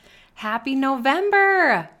Happy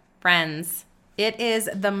November, friends. It is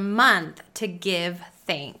the month to give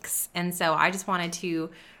thanks. And so I just wanted to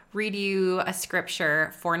read you a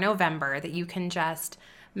scripture for November that you can just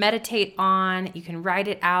meditate on. You can write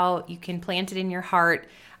it out. You can plant it in your heart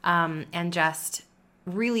and just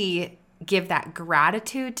really give that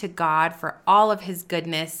gratitude to God for all of his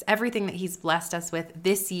goodness, everything that he's blessed us with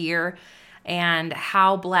this year, and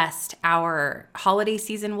how blessed our holiday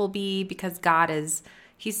season will be because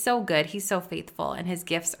he's so good, he's so faithful, and his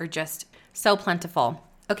gifts are just so plentiful.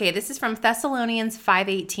 Okay, this is from Thessalonians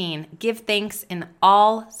 5:18. Give thanks in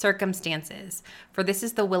all circumstances, for this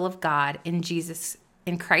is the will of God in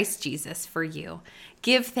Christ Jesus for you.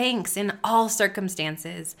 Give thanks in all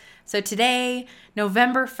circumstances. So today,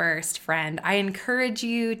 November 1st, friend, I encourage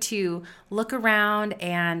you to look around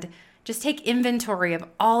and just take inventory of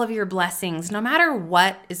all of your blessings, no matter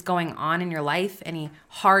what is going on in your life, any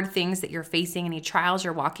hard things that you're facing, any trials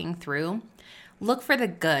you're walking through. Look for the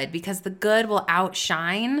good, because the good will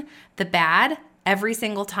outshine the bad every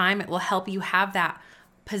single time. It will help you have that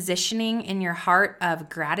positioning in your heart of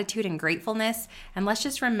gratitude and gratefulness. And let's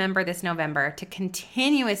just remember this November to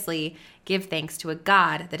continuously give thanks to a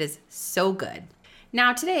God that is so good.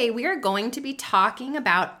 Now, today we are going to be talking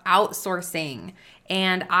about outsourcing.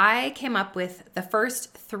 And I came up with the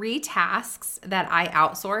first 3 tasks that I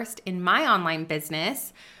outsourced in my online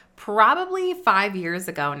business probably 5 years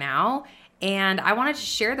ago now. And I wanted to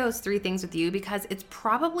share those 3 things with you because it's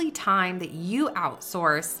probably time that you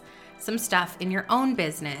outsource some stuff in your own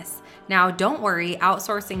business. Now, don't worry,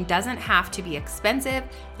 outsourcing doesn't have to be expensive.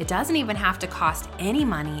 It doesn't even have to cost any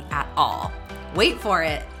money at all. Wait for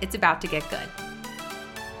it. It's about to get good.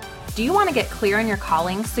 Do you want to get clear on your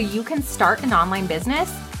calling so you can start an online business?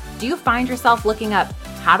 Do you find yourself looking up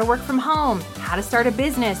how to work from home, how to start a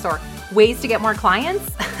business, or ways to get more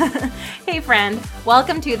clients? Hey friend,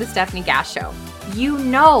 welcome to the Stephanie Gass Show. You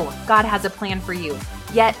know God has a plan for you,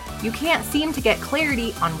 yet you can't seem to get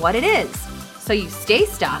clarity on what it is. So you stay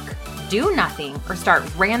stuck, do nothing, or start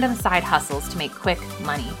random side hustles to make quick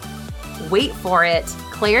money. Wait for it.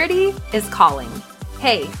 Clarity is calling.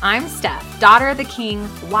 Hey, I'm Steph, daughter of the king,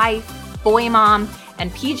 wife, boy mom,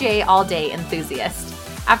 and PJ all day enthusiast.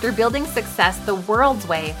 After building success the world's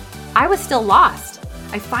way, I was still lost.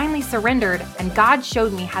 I finally surrendered, and God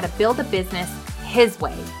showed me how to build a business his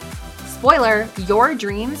way. Spoiler, your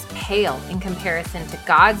dreams pale in comparison to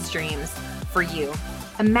God's dreams for you.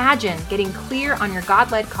 Imagine getting clear on your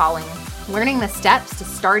God-led calling, learning the steps to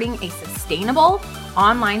starting a sustainable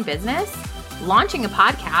online business, launching a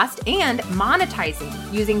podcast, and monetizing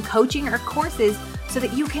using coaching or courses so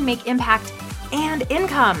that you can make impact and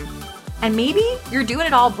income. And maybe you're doing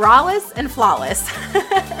it all braless and flawless.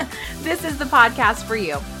 This is the podcast for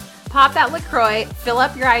you. Pop that LaCroix, fill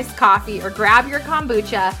up your iced coffee, or grab your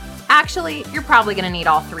kombucha. Actually, you're probably going to need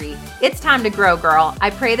all 3. It's time to grow, girl.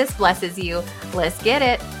 I pray this blesses you. Let's get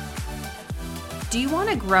it. Do you want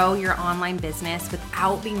to grow your online business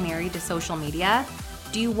without being married to social media?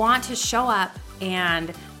 Do you want to show up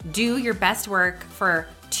and do your best work for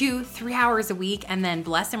 2-3 hours a week and then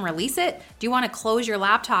bless and release it? Do you want to close your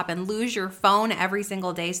laptop and lose your phone every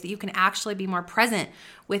single day so that you can actually be more present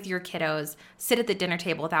with your kiddos, sit at the dinner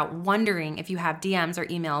table without wondering if you have DMs or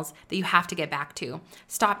emails that you have to get back to?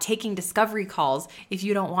 Stop taking discovery calls if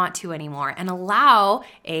you don't want to anymore, and allow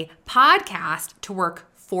a podcast to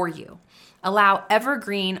work for you. Allow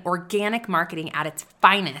evergreen organic marketing at its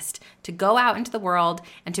finest to go out into the world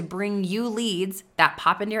and to bring you leads that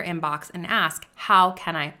pop into your inbox and ask, how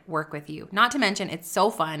can I work with you? Not to mention, it's so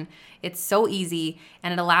fun, it's so easy,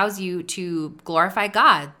 and it allows you to glorify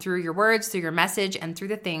God through your words, through your message, and through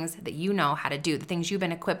the things that you know how to do, the things you've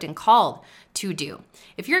been equipped and called to do.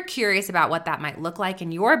 If you're curious about what that might look like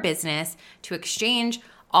in your business, to exchange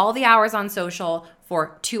all the hours on social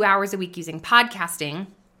for 2 hours a week using podcasting,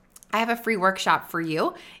 I have a free workshop for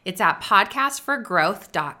you. It's at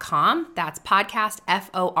podcastforgrowth.com. That's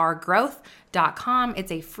podcastforgrowth.com.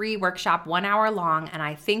 It's a free workshop, 1 hour long, and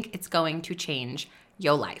I think it's going to change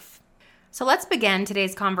your life. So let's begin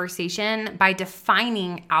today's conversation by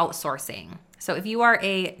defining outsourcing. So if you are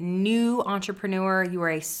a new entrepreneur, you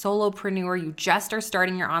are a solopreneur, you just are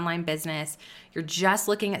starting your online business, you're just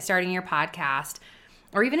looking at starting your podcast,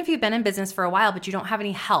 or even if you've been in business for a while but you don't have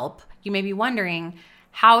any help, you may be wondering,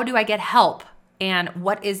 how do I get help? And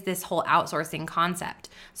what is this whole outsourcing concept?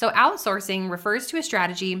 So outsourcing refers to a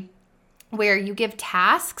strategy where you give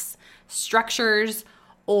tasks, structures,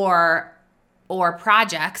 or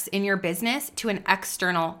projects in your business to an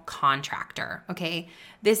external contractor, okay?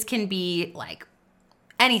 This can be like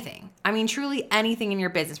anything. I mean, truly anything in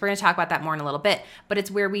your business. We're going to talk about that more in a little bit, but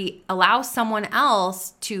it's where we allow someone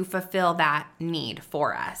else to fulfill that need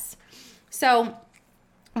for us. So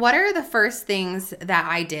what are the first things that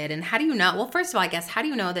I did, and how do you know? Well, first of all, I guess, how do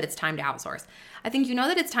you know that it's time to outsource? I think you know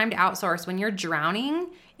that it's time to outsource when you're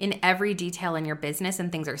drowning in every detail in your business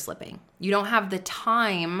and things are slipping. You don't have the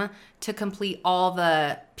time to complete all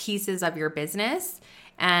the pieces of your business,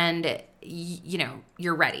 and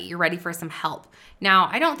you're ready. You're ready for some help. Now,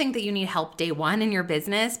 I don't think that you need help day one in your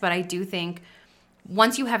business, but I do think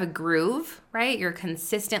once you have a groove, right? You're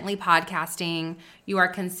consistently podcasting, you are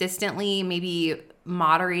consistently maybe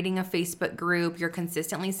moderating a Facebook group, you're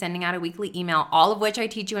consistently sending out a weekly email, all of which I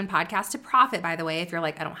teach you in Podcast to Profit, by the way. If you're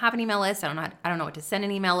like, I don't have an email list, I don't know what to send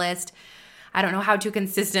an email list, I don't know how to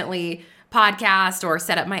consistently podcast or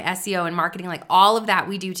set up my SEO and marketing, like all of that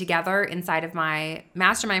we do together inside of my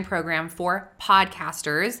mastermind program for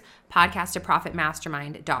podcasters,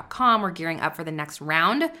 podcasttoprofitmastermind.com. We're gearing up for the next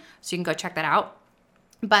round, so you can go check that out.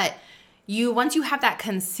 But once you have that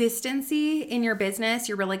consistency in your business,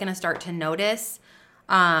 you're really going to start to notice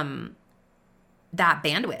that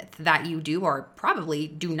bandwidth that you do or probably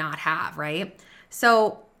do not have, right?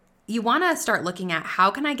 So you want to start looking at,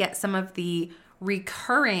 how can I get some of the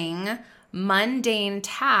recurring mundane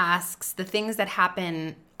tasks, the things that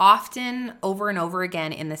happen often over and over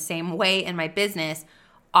again in the same way in my business,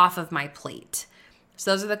 off of my plate?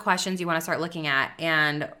 So those are the questions you want to start looking at.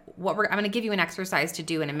 And I'm going to give you an exercise to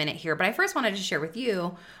do in a minute here, but I first wanted to share with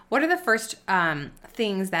you, what are the first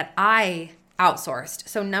things that I outsourced?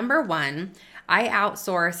 So number one, I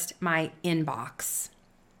outsourced my inbox.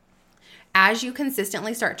 As you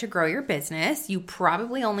consistently start to grow your business, you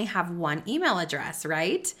probably only have one email address,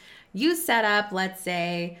 right? You set up, let's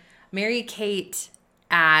say, Mary Kate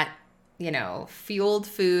at,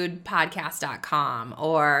 fueledfoodpodcast.com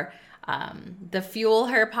or the Fuel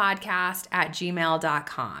Her Podcast at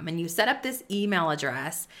gmail.com. And you set up this email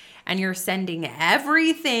address and you're sending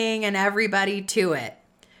everything and everybody to it.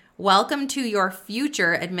 Welcome to your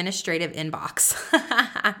future administrative inbox.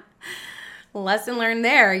 Lesson learned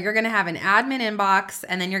there. You're going to have an admin inbox,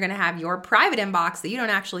 and then you're going to have your private inbox that you don't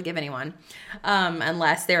actually give anyone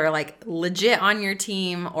unless they're like legit on your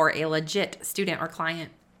team or a legit student or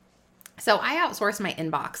client. So I outsourced my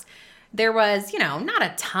inbox. There was, not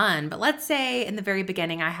a ton, but let's say in the very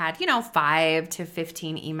beginning I had, 5 to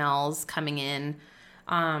 15 emails coming in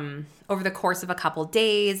over the course of a couple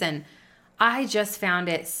days. And I just found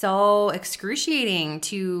it so excruciating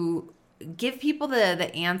to give people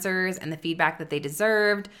the answers and the feedback that they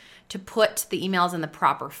deserved, to put the emails in the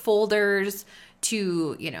proper folders,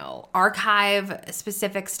 to, archive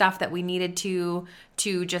specific stuff that we needed to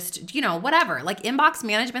just, whatever. Like inbox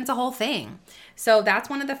management's a whole thing. So that's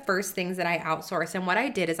one of the first things that I outsourced. And what I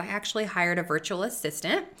did is I actually hired a virtual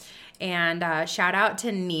assistant. And shout out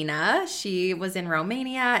to Nina. She was in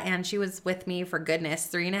Romania and she was with me for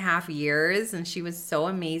 3.5 years. And she was so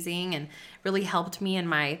amazing and really helped me in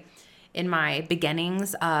my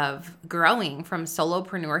beginnings of growing from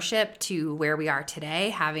solopreneurship to where we are today,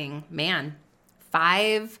 having,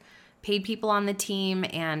 5 paid people on the team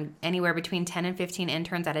and anywhere between 10 and 15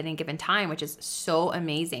 interns at any given time, which is so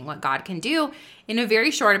amazing what God can do in a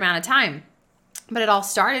very short amount of time. But it all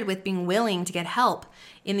started with being willing to get help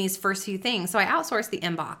in these first few things. So I outsourced the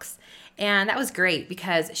inbox, and that was great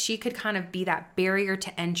because she could kind of be that barrier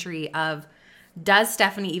to entry of, does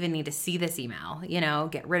Stephanie even need to see this email?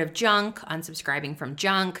 Get rid of junk, unsubscribing from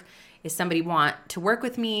junk. Does somebody want to work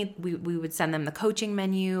with me? We would send them the coaching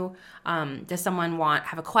menu. Does someone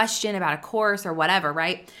have a question about a course or whatever,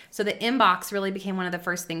 right? So the inbox really became one of the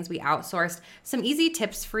first things we outsourced. Some easy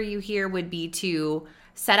tips for you here would be to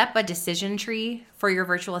set up a decision tree for your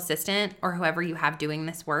virtual assistant or whoever you have doing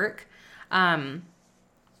this work.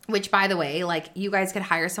 Which, by the way, you guys could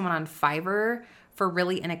hire someone on Fiverr for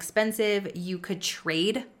really inexpensive. You could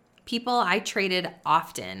trade people. I traded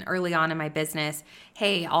often early on in my business.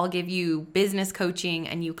 Hey, I'll give you business coaching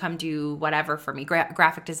and you come do whatever for me,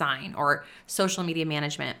 graphic design or social media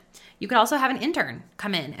management. You could also have an intern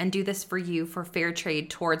come in and do this for you for fair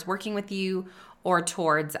trade towards working with you or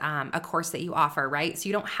towards a course that you offer, right? So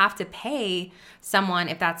you don't have to pay someone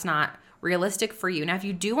if that's not realistic for you. Now, if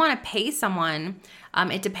you do want to pay someone,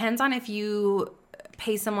 it depends on if you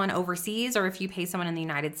pay someone overseas or if you pay someone in the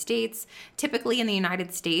United States. Typically in the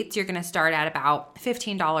United States, you're going to start at about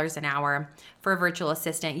 $15 an hour for a virtual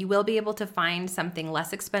assistant. You will be able to find something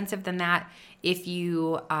less expensive than that if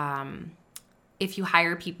you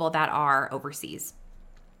hire people that are overseas.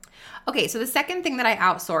 Okay, so the second thing that I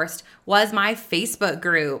outsourced was my Facebook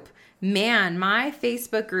group. man, my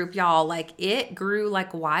Facebook group, y'all, like it grew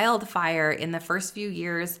like wildfire in the first few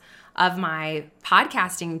years of my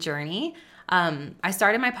podcasting journey. I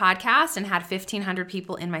started my podcast and had 1,500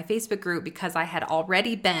 people in my Facebook group because I had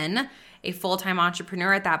already been a full-time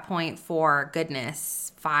entrepreneur at that point for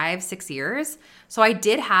goodness, 5-6 years. So I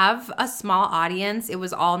did have a small audience. It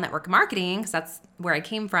was all network marketing because that's where I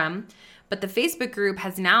came from. But the Facebook group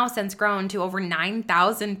has now since grown to over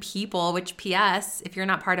 9,000 people, which PS, if you're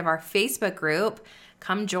not part of our Facebook group,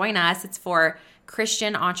 come join us. It's for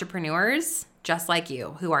Christian entrepreneurs just like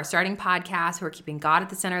you who are starting podcasts, who are keeping God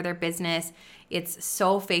at the center of their business. It's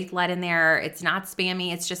so faith-led in there. It's not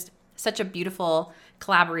spammy. It's just such a beautiful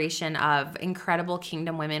collaboration of incredible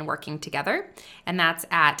kingdom women working together. And that's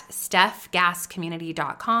at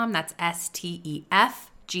stephgasscommunity.com. That's STEFGASS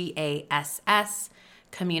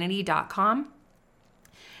community.com.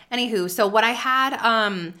 Anywho, so what I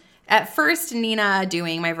had at first, Nina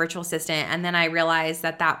doing my virtual assistant, and then I realized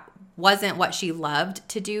that that wasn't what she loved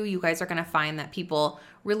to do. You guys are going to find that people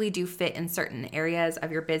really do fit in certain areas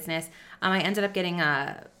of your business. I ended up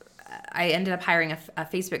hiring a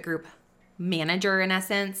Facebook group manager in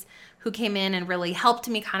essence, who came in and really helped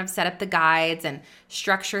me kind of set up the guides and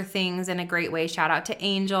structure things in a great way. Shout out to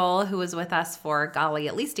Angel, who was with us for golly,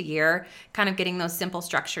 at least a year, kind of getting those simple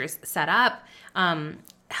structures set up,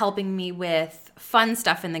 helping me with fun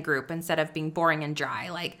stuff in the group instead of being boring and dry,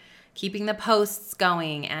 like keeping the posts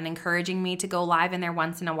going and encouraging me to go live in there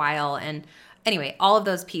once in a while. And anyway, all of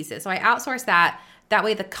those pieces. So I outsourced that. That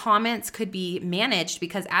way the comments could be managed,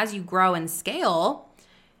 because as you grow and scale,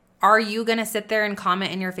 are you going to sit there and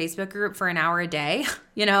comment in your Facebook group for an hour a day?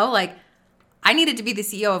 You know, like I needed to be the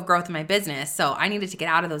CEO of growth in my business. So I needed to get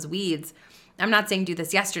out of those weeds. I'm not saying do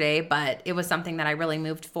this yesterday, but it was something that I really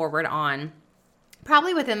moved forward on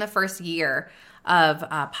probably within the first year of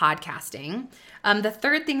podcasting. The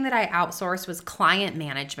third thing that I outsourced was client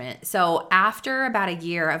management. So after about a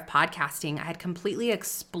year of podcasting, I had completely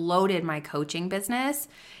exploded my coaching business.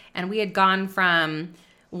 And we had gone from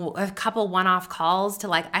a couple one-off calls to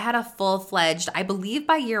like I had a full-fledged, I believe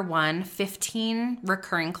by year one, 15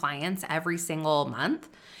 recurring clients every single month.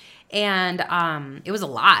 And it was a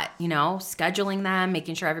lot, you know, scheduling them,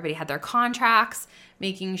 making sure everybody had their contracts,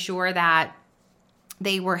 making sure that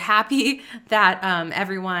they were happy that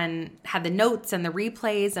everyone had the notes and the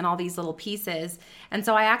replays and all these little pieces. And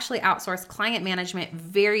so I actually outsourced client management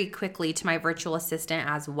very quickly to my virtual assistant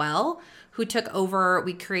as well, who took over.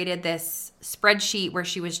 We created this spreadsheet where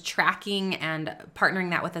she was tracking and partnering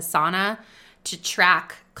that with Asana to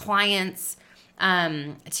track clients,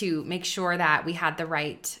 to make sure that we had the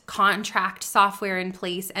right contract software in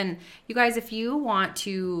place. And you guys, if you want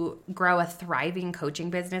to grow a thriving coaching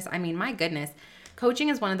business, I mean, my goodness, coaching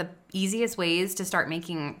is one of the easiest ways to start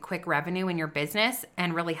making quick revenue in your business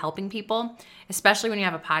and really helping people, especially when you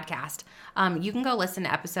have a podcast. You can go listen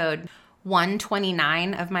to episode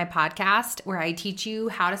 129 of my podcast where I teach you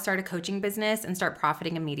how to start a coaching business and start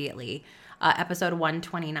profiting immediately. Episode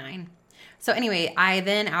 129. So anyway, I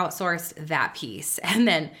then outsourced that piece. And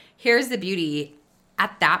then here's the beauty.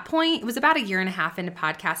 At that point, it was about a year and a half into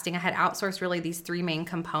podcasting. I had outsourced really these three main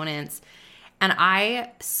components. And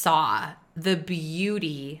I saw the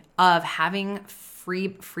beauty of having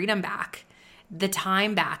freedom back, the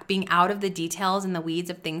time back, being out of the details and the weeds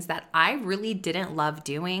of things that I really didn't love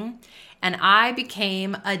doing. And I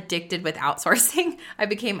became addicted with outsourcing. I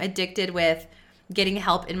became addicted with getting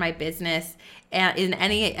help in my business and in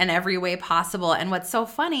any and every way possible. And what's so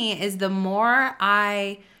funny is the more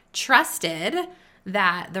I trusted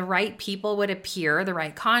that the right people would appear, the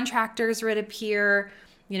right contractors would appear,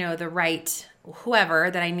 you know, the right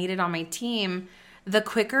whoever that I needed on my team, the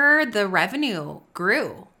quicker the revenue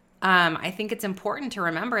grew. I think it's important to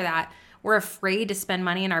remember that we're afraid to spend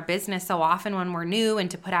money in our business so often when we're new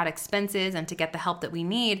and to put out expenses and to get the help that we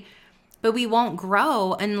need, but we won't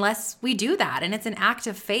grow unless we do that. And it's an act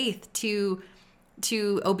of faith to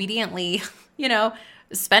obediently, you know,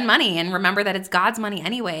 spend money and remember that it's God's money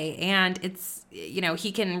anyway. And it's, you know,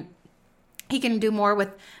 he can do more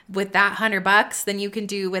with that $100 than you can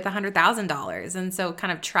do with $100,000. And so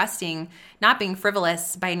kind of trusting, not being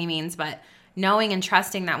frivolous by any means, but knowing and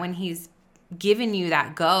trusting that when he's given you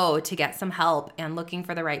that go to get some help and looking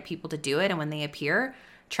for the right people to do it. And when they appear,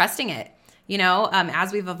 trusting it, you know,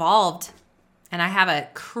 as we've evolved. And I have a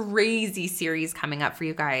crazy series coming up for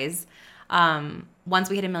you guys. Once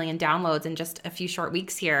we hit 1 million downloads in just a few short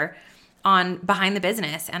weeks here on Behind the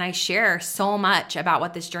Business. And I share so much about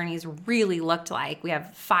what this journey's really looked like. We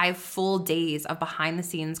have 5 full days of behind the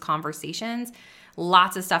scenes conversations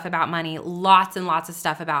lots of stuff about money, lots and lots of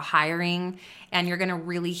stuff about hiring, and you're going to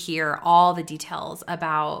really hear all the details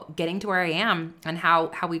about getting to where I am and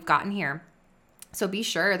how we've gotten here. So be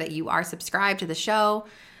sure that you are subscribed to the show.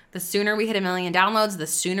 The sooner we hit 1 million downloads, the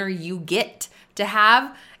sooner you get to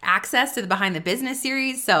have access to the Behind the Business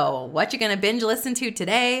series. So what you're going to binge listen to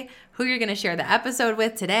today, who you're going to share the episode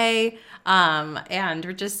with today.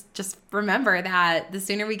 And just remember that the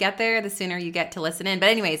sooner we get there, the sooner you get to listen in. But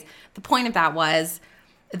anyways, the point of that was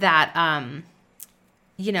that,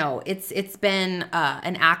 it's been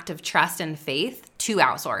an act of trust and faith to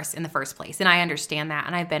outsource in the first place. And I understand that.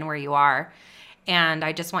 And I've been where you are. And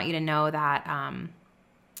I just want you to know that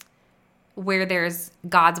where there's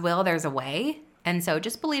God's will, there's a way. And so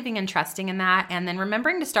just believing and trusting in that, and then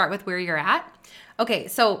remembering to start with where you're at. Okay,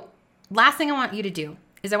 so last thing I want you to do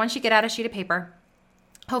is I want you to get out a sheet of paper.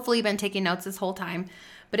 Hopefully you've been taking notes this whole time,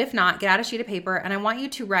 but if not, get out a sheet of paper, and I want you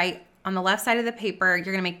to write on the left side of the paper.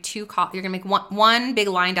 You're gonna make one big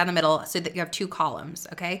line down the middle so that you have 2 columns.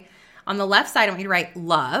 Okay, on the left side I want you to write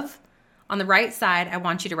love. On the right side I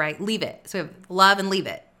want you to write leave it. So we have love and leave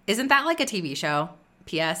it. Isn't that like a TV show?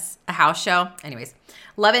 P.S. a house show. Anyways,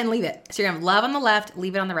 love it and leave it. So you're going to have love on the left,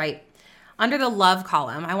 leave it on the right. Under the love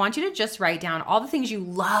column, I want you to just write down all the things you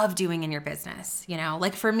love doing in your business.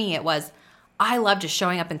 Like for me, it was, I love just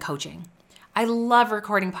showing up and coaching. I love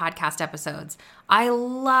recording podcast episodes. I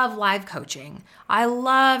love live coaching. I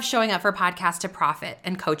love showing up for Podcast to Profit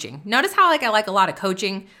and coaching. Notice how I like a lot of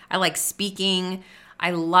coaching. I like speaking.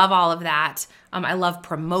 I love all of that. I love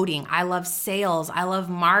promoting. I love sales. I love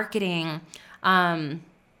marketing. I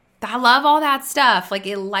love all that stuff.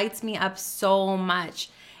 It lights me up so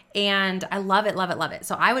much, and I love it, love it, love it.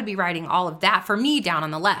 So I would be writing all of that for me down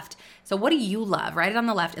on the left. So what do you love? Write it on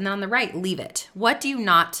the left, and then on the right, leave it. What do you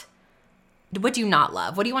not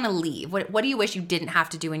love? What do you want to leave? What do you wish you didn't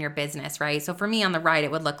have to do in your business, right? So for me on the right,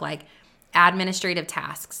 it would look like administrative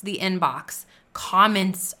tasks, the inbox,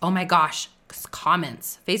 comments. Oh my gosh,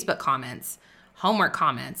 comments, Facebook comments, homework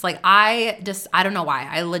comments. I don't know why.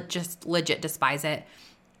 I just legit despise it.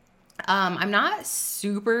 I'm not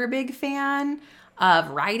super big fan of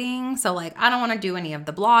writing. So I don't want to do any of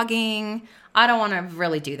the blogging. I don't want to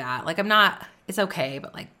really do that. It's okay.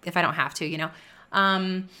 But if I don't have to,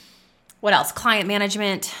 what else? Client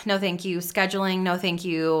management. No, thank you. Scheduling. No, thank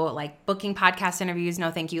you. Booking podcast interviews. No,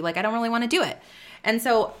 thank you. I don't really want to do it. And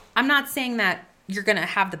so I'm not saying that you're going to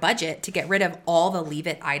have the budget to get rid of all the leave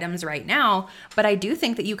it items right now, but I do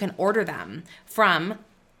think that you can order them from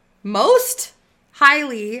most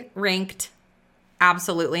highly ranked,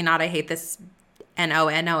 absolutely not, I hate this, no,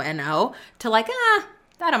 to I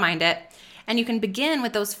don't mind it. And you can begin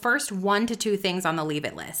with those first 1 to 2 things on the leave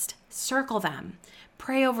it list. Circle them,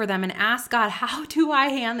 pray over them, and ask God, how do I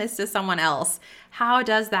hand this to someone else? How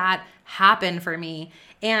does that happen for me?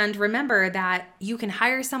 And remember that you can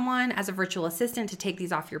hire someone as a virtual assistant to take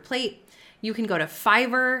these off your plate. You can go to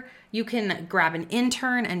Fiverr. You can grab an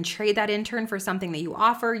intern and trade that intern for something that you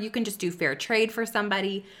offer. You can just do fair trade for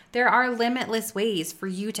somebody. There are limitless ways for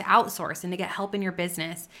you to outsource and to get help in your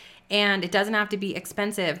business. And it doesn't have to be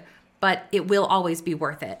expensive, but it will always be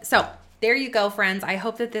worth it. So there you go, friends. I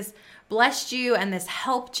hope that this blessed you and this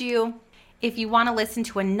helped you. If you want to listen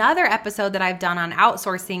to another episode that I've done on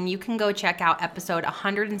outsourcing, you can go check out episode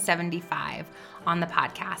 175 on the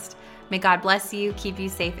podcast. May God bless you, keep you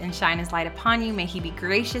safe, and shine his light upon you. May he be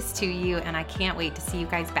gracious to you, and I can't wait to see you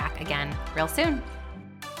guys back again real soon.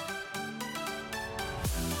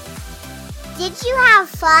 Did you have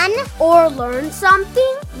fun or learn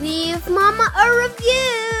something? Leave Mama a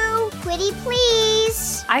review. Pretty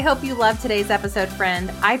please. I hope you loved today's episode,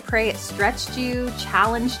 friend. I pray it stretched you,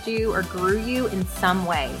 challenged you, or grew you in some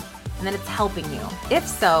way, and that it's helping you. If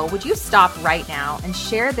so, would you stop right now and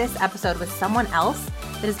share this episode with someone else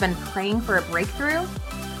that has been praying for a breakthrough?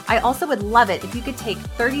 I also would love it if you could take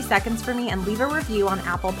 30 seconds for me and leave a review on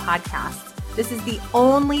Apple Podcasts. This is the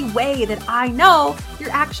only way that I know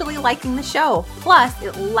you're actually liking the show. Plus,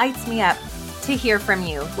 it lights me up to hear from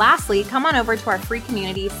you. Lastly, come on over to our free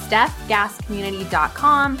community,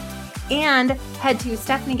 StephGassCommunity.com, and head to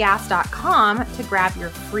StephanieGass.com to grab your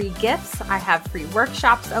free gifts. I have free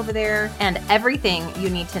workshops over there and everything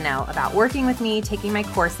you need to know about working with me, taking my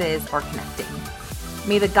courses, or connecting.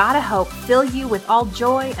 May the God of hope fill you with all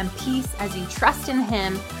joy and peace as you trust in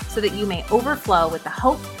him, so that you may overflow with the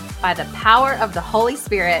hope by the power of the Holy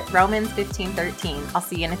Spirit. Romans 15:13. I'll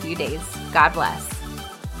see you in a few days. God bless.